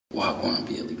Wagwan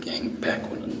BLE Gang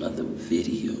back with another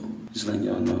video. Just letting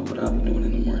y'all know what I'll be doing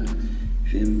in the morning.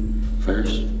 Feel me?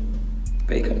 First,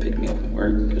 Bae come pick me up from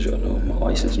work, cause y'all know my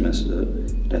license messed up.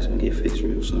 That's gonna get fixed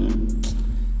real soon.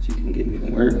 She can get me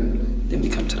from work. Then we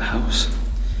come to the house.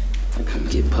 I come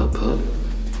get Pup. I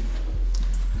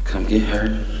come get her.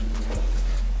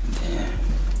 And then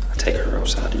I take her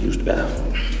outside to use the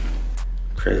bathroom.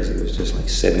 Crazy, it was just like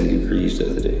 70 degrees the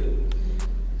other day.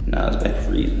 Now it's back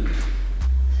freezing.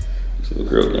 So the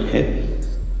girl getting heavy.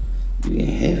 You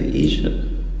getting heavy, Egypt.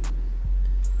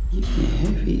 You getting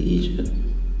heavy, Egypt.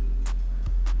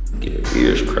 Get her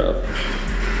ears cropped.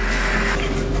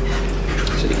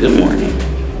 Say good morning.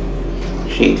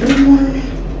 Say good morning.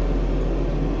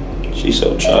 She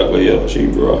so chocolate, yo. She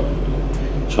raw.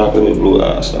 Chocolate with blue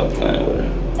eyes. Stop playing with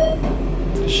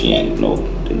her. She ain't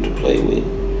nothing to play with.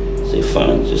 Say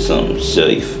find just something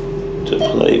safe to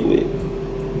play with.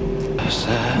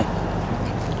 Outside.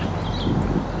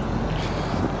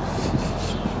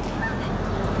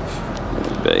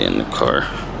 Bae in the car.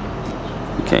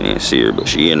 You can't even see her, but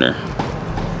she in there.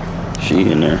 She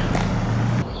in there.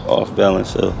 Off balance,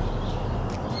 so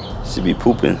she be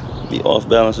pooping, be off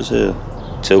balance as hell,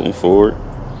 tilting forward.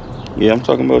 Yeah, I'm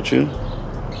talking about you.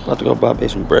 About to go buy Bae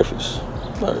some breakfast.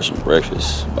 Buy her some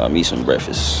breakfast. Buy me some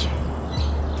breakfast.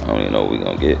 I don't even know what we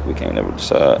gonna get. We can't never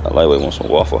decide. I lightweight want some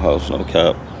Waffle House, no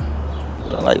cap.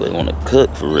 But I lightweight want to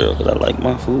cook for real, cause I like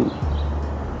my food.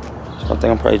 So I think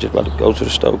I'm probably just about to go to the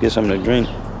store, get something to drink.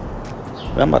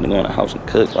 But I'm about to go in the house and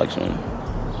cook like some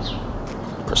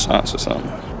croissants or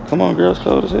something. Come on, girl, it's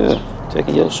cold as hell.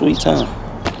 Taking your sweet time.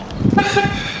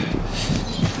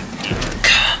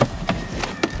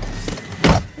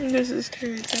 This is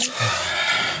crazy.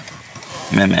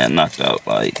 Man knocked out.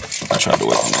 Like, I tried to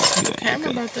wake him up. The camera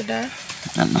about to die.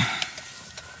 I know.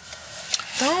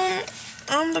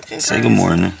 I'm looking Say crazy. good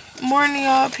morning. Morning,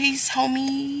 y'all. Peace,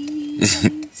 homies.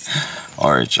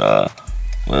 Alright, y'all.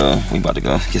 Well, we about to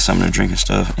go get something to drink and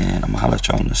stuff, and I'm gonna holler at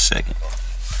y'all in a second.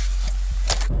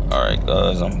 Alright,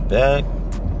 guys, I'm back.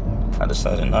 I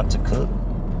decided not to cook.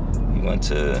 We went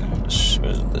to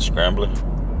the Scrambler.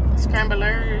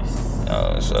 Scramblers.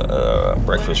 It's a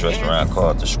breakfast restaurant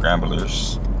called the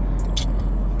Scramblers.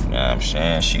 You know what I'm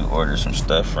saying? She ordered some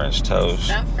stuffed French toast.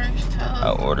 Stuffed French toast.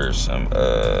 I ordered some,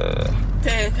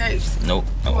 pancakes. Nope.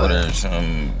 I ordered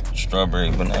some strawberry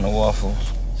banana waffles.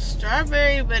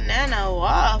 Strawberry banana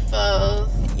waffles.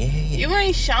 Yeah. You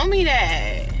ain't show me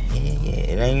that. Yeah.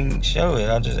 It ain't show it.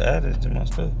 I just added it to my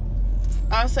stuff.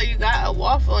 Oh, so you got a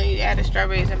waffle and you added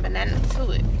strawberries and banana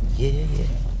to it. Yeah.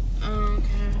 Okay.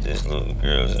 This little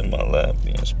girl's in my lap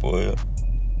being spoiled.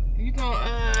 You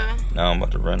gonna, Now I'm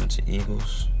about to run into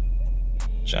eagles.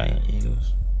 Giant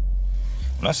eagles.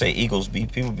 When I say eagles,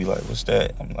 people be like, what's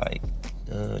that? I'm like,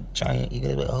 giant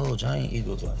eagles. Like, oh, giant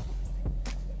eagles. Like.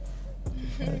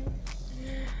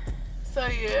 So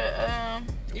yeah,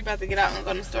 you about to get out and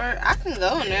go to the store? I can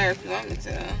go in there if you want me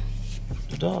to.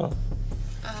 The dog.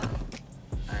 Oh,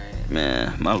 alright.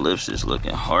 Man, my lips is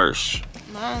looking harsh.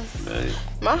 Right.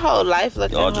 My whole life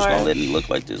looking Y'all just harsh. gonna let me look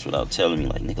like this without telling me,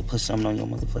 like, nigga, put something on your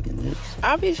motherfucking lips.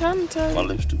 I'll be trying to tell My you.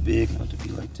 lips too big not to be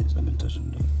like this. I've been touching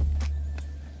them.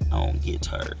 I don't get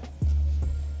tired.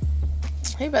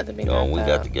 He about to be Yo, when we knocked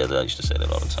got out. together, I used to say that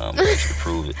all the time. I used to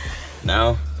prove it.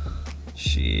 Now,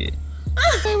 shit.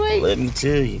 Wait. Let me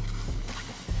tell you.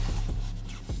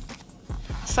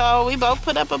 So we both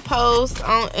put up a post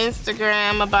on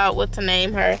Instagram about what to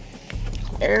name her.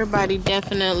 Everybody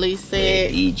definitely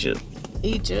said Egypt.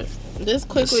 Egypt. This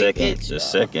quickly The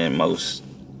second most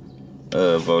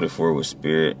voted for was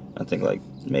Spirit. I think like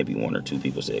maybe one or two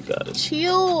people said Goddess.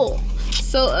 Chill.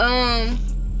 So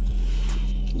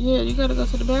yeah, you gotta go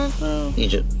to the bathroom.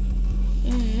 Egypt.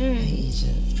 Mm-hmm.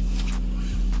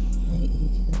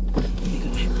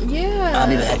 Yeah. I'll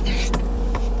be back.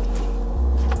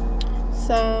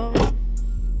 So,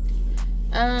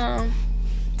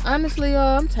 honestly,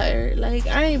 y'all, I'm tired. Like,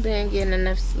 I ain't been getting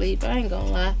enough sleep. I ain't gonna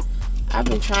lie. I've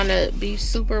been trying to be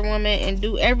Superwoman and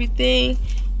do everything,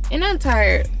 and I'm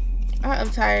tired.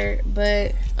 I'm tired,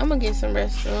 but I'm gonna get some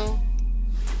rest soon.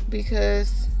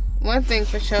 Because one thing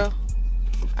for sure,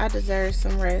 I deserve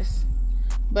some rest.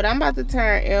 But I'm about to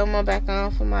turn Elmo back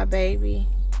on for my baby.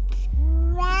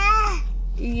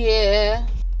 Yeah.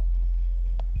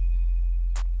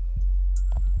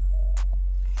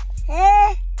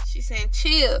 She saying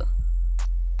chill.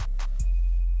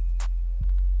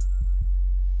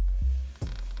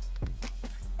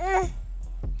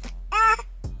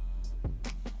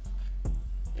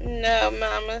 No,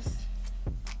 mamas.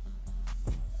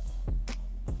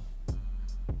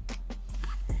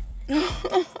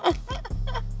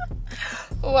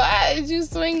 Why is you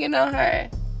swinging on her?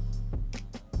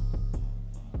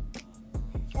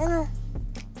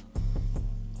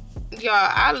 Y'all,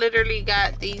 I literally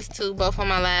got these two both on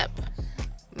my lap.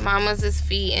 Mama's is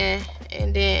feeding,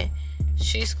 and then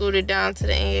she scooted down to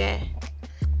the end.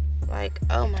 Like,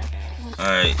 oh my god.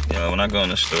 Alright, y'all, when I go in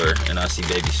the store and I see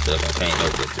baby stuff, I can't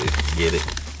help but to get it.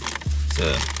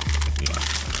 So,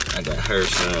 I got her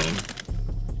some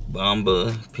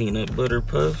Bomba peanut butter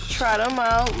puffs. Try them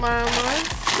out, mama.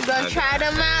 You gonna try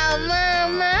them out,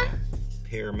 mama?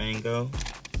 Pear mango.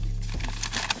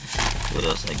 What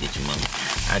else I get you, mama?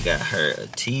 I got her a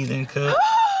teething cup.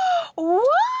 Whoa,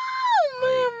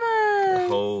 mama. The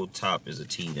whole top is a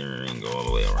teething ring all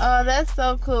the way around. Oh, that's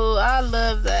so cool. I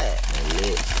love that.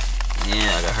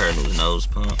 Yeah, I got her a new nose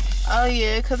pump. Oh,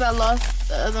 yeah, because I lost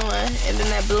the other one. And then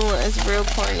that blue one is real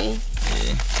corny.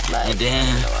 Yeah. Like, and then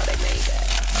I don't know why they made that.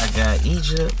 I got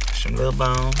Egypt, some little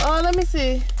bone. Oh, let me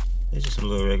see. It's just a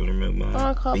little regular milk bone. Oh,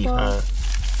 a couple. Beef hot.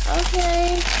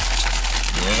 Okay.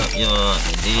 Yeah.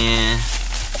 And then,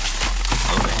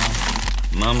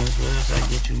 okay. Mama's, what else I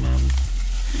get you, mama?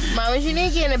 Mama, you need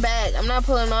to get in the bag. I'm not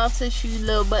pulling off since you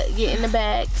little butt. Get in the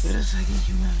bags. What else I get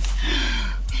you, mama?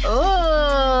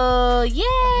 Oh,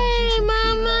 yay,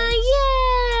 mama,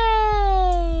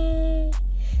 yay.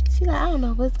 She like, I don't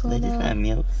know what's going on. It's not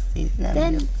milk. It's not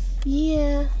milk.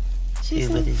 Yeah. She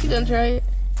gonna try it.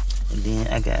 And then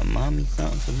I got mommy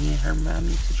something for me and her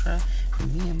mommy to try. For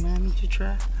me and mommy to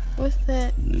try. What's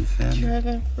that? New family.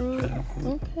 Dragon fruit.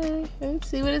 Okay. Let me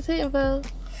see what it's hitting for.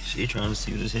 She trying to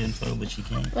see what it's hitting for, but she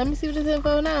can't. Let me see what it's hitting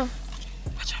for now.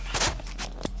 Watch out, man.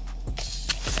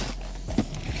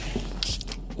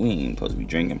 We ain't even supposed to be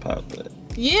drinking pop, but...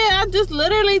 Yeah, I just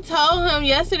literally told him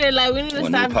yesterday, like, we need to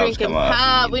stop drinking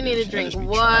pop. We need to drink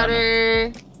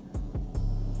water.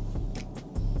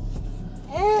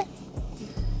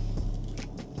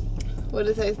 What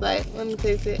it tastes like? Let me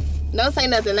taste it. Don't say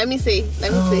nothing. Let me see.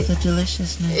 Let me see. The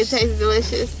deliciousness. It tastes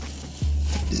delicious.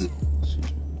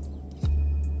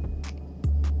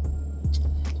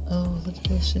 Oh, the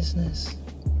deliciousness.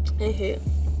 It hit.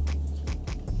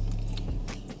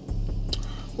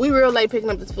 We real late picking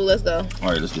up this food. Let's go. All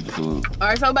right, let's get the food. All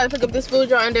right, so I'm about to pick up this food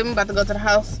jar and then I'm about to go to the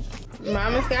house.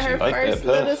 Mama's got her first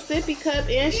little sippy cup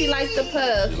and she liked the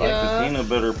puff, She like the peanut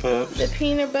butter puffs. The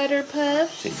peanut butter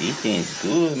puff. Say, these things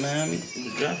good, man.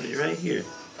 You drop it right here.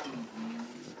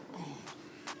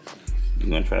 You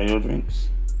gonna try your drinks?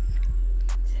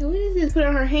 So what is this? Put it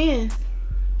on her hands.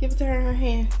 Give it to her in her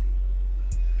hands.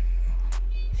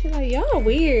 She like, y'all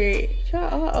weird. Y'all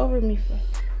all over me for.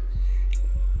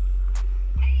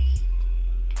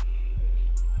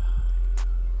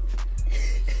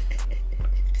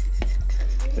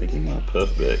 Taking my puff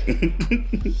back. She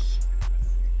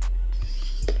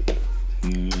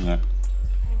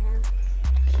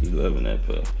loving that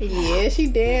puff. Yeah, she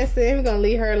dancing. We're gonna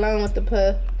leave her alone with the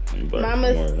puff.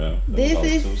 Mama's, this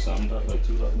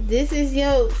is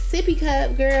your sippy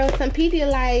cup, girl. Some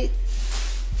Pedialyte.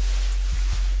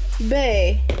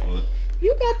 Bae, what?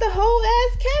 You got the whole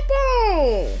ass cap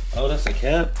on. Oh, that's a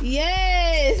cap?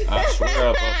 Yes. I swear I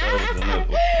thought that was the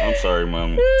nipple. I'm sorry,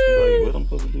 Mama. She like, what I'm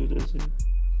supposed to do with this here?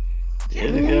 There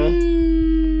you go.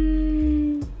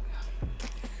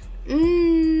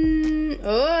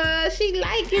 Oh, she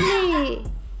liking me.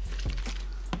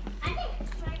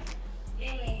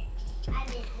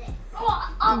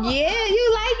 Yeah,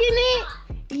 you liking it?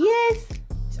 Yes.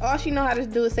 All she know how to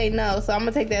do is say no, so I'm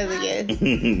gonna take that as a yes.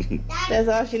 That's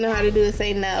all she know how to do is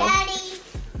say no.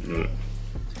 Daddy.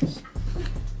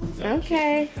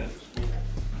 Okay.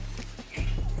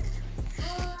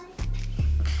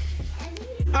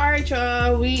 Alright,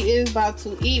 y'all, we is about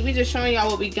to eat. We just showing y'all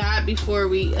what we got before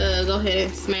we go ahead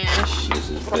and smash. This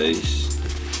is base.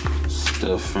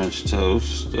 Stuffed French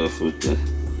toast. Stuffed with the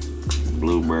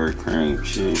blueberry cream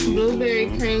cheese. Blueberry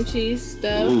cream cheese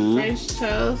stuffed French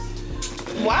toast.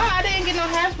 Why I didn't get no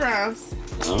hash browns?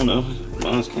 I don't know.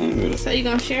 Mine's came with it. So you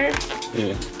gonna share it?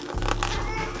 Yeah.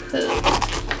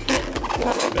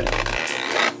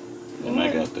 And I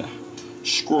got the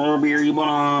strawberry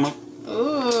banana.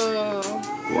 Ooh.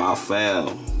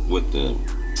 Waffle with the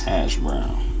hash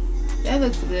brown. That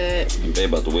looks good. And they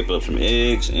about to whip up some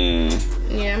eggs and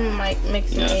yeah, I'm like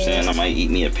mixing. You know what I'm saying? I might eat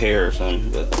me a pear or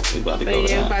something, but we about to go.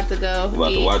 Yeah, about to go. We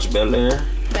about to watch Bel Air.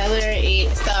 Bel Air and eat.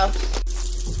 So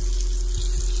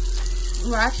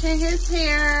washing his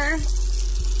hair.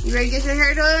 You ready to get your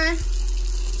hair done?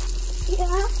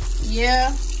 Yeah.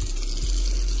 Yeah.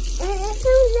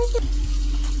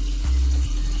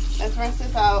 Let's rinse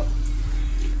this out.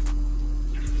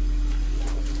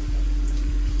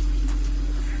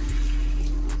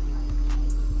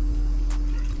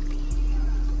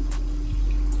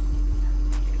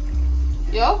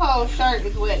 Your whole shirt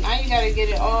is wet. Now you gotta get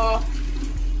it all.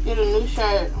 Get a new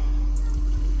shirt.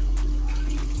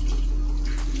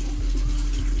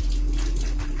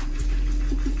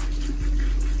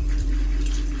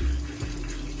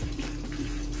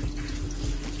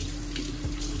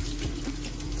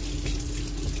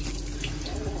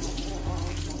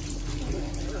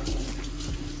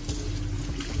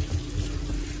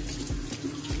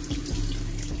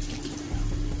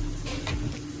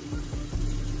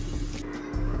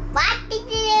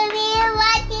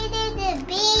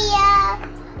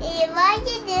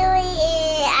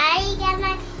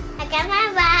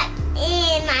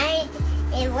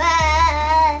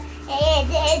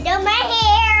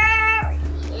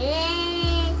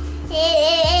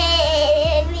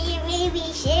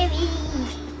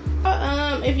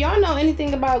 If y'all know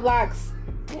anything about locks,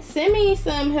 send me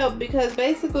some help, because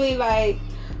basically, like,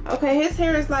 okay, his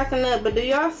hair is locking up, but do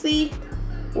y'all see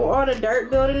where all the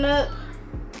dirt building up,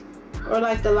 or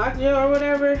like the lock gel or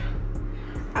whatever?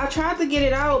 I tried to get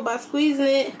it out by squeezing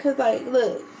it, cause like,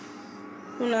 look,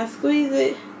 when I squeeze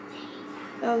it,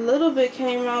 a little bit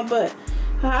came out. But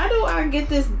how do I get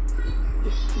this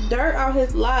dirt out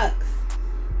his locks?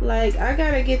 Like, I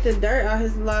gotta get the dirt out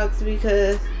his locks,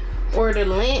 because, or the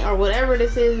lint or whatever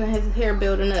this is, and his hair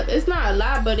building up. It's not a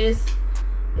lot, but it's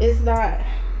not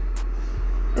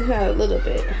a little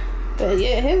bit. But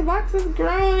yeah, his locks is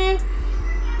growing.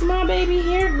 My baby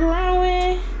hair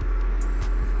growing.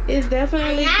 It's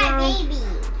definitely growing.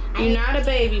 You're not a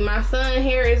baby. My son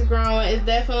hair is growing. It's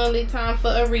definitely time for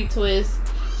a retwist.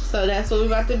 So that's what we're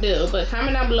about to do. But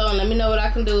comment down below and let me know what I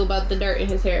can do about the dirt in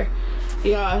his hair.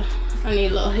 Y'all, I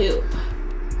need a little help.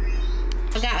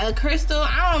 I got a crystal.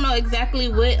 I don't know exactly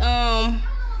what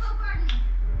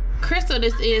crystal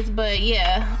this is, but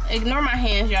yeah, ignore my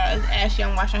hands, y'all. It's Ash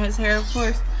Young washing his hair, of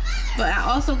course. But I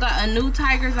also got a new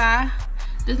tiger's eye.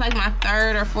 This is like my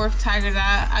 3rd or 4th tiger's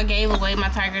eye. I gave away my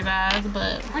tiger's eyes,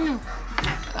 but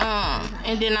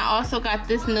and then I also got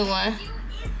this new one,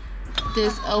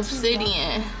 this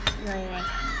obsidian.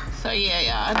 So yeah,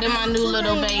 y'all, then my new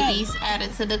little babies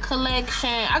added to the collection.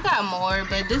 I got more,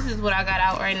 but this is what I got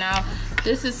out right now.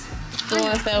 This is the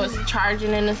ones that was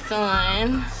charging in the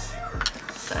sun.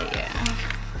 So yeah,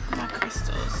 my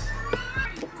crystals.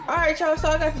 Alright, y'all, so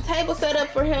I got the table set up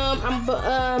for him. I'm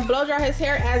blow dry his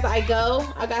hair as I go.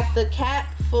 I got the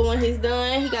cap for when he's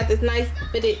done. He got this nice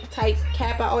fitted tight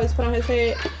cap I always put on his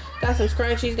head. Got some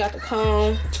scrunchies, got the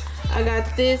comb. I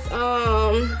got this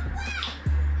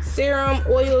serum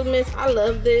oil mist. I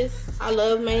love this. I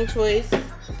love Mane Choice.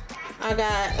 I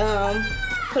got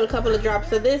put a couple of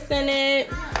drops of this in it.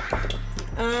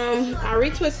 I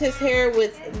retwist his hair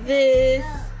with this,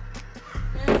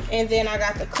 and then I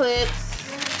got the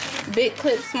clips, big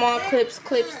clips, small clips,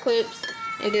 clips,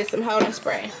 and then some holding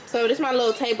spray. So this is my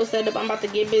little table setup. I'm about to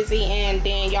get busy, and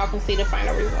then y'all can see the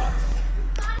final results.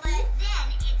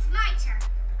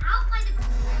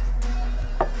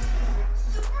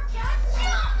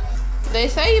 They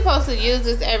say you're supposed to use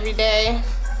this every day.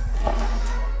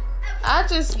 I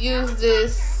just use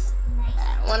this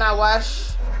when I wash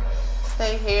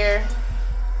their hair.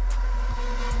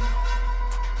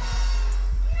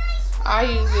 I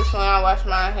use this when I wash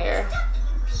my hair.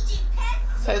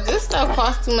 So this stuff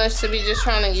costs too much to be just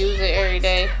trying to use it every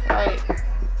day. Like,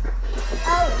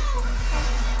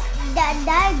 that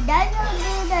doesn't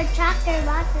do the chocolate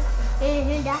rocker.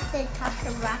 That's the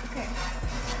chocolate rocker.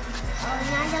 Oh,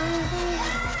 not only the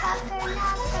chocolate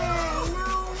rocker.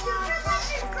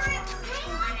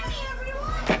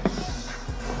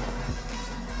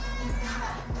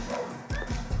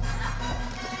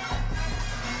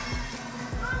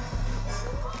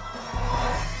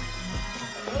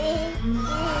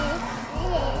 No.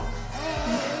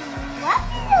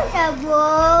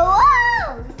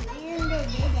 Whoa! You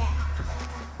did that.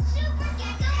 Super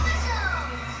Gecko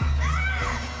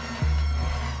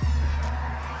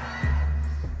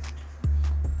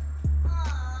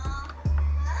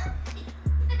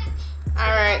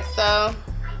alright, so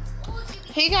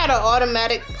he got an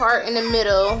automatic part in the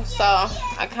middle, so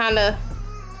I kind of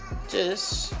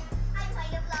just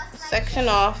section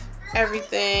off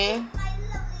everything.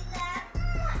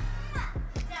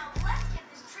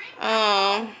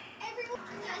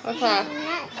 What's wrong?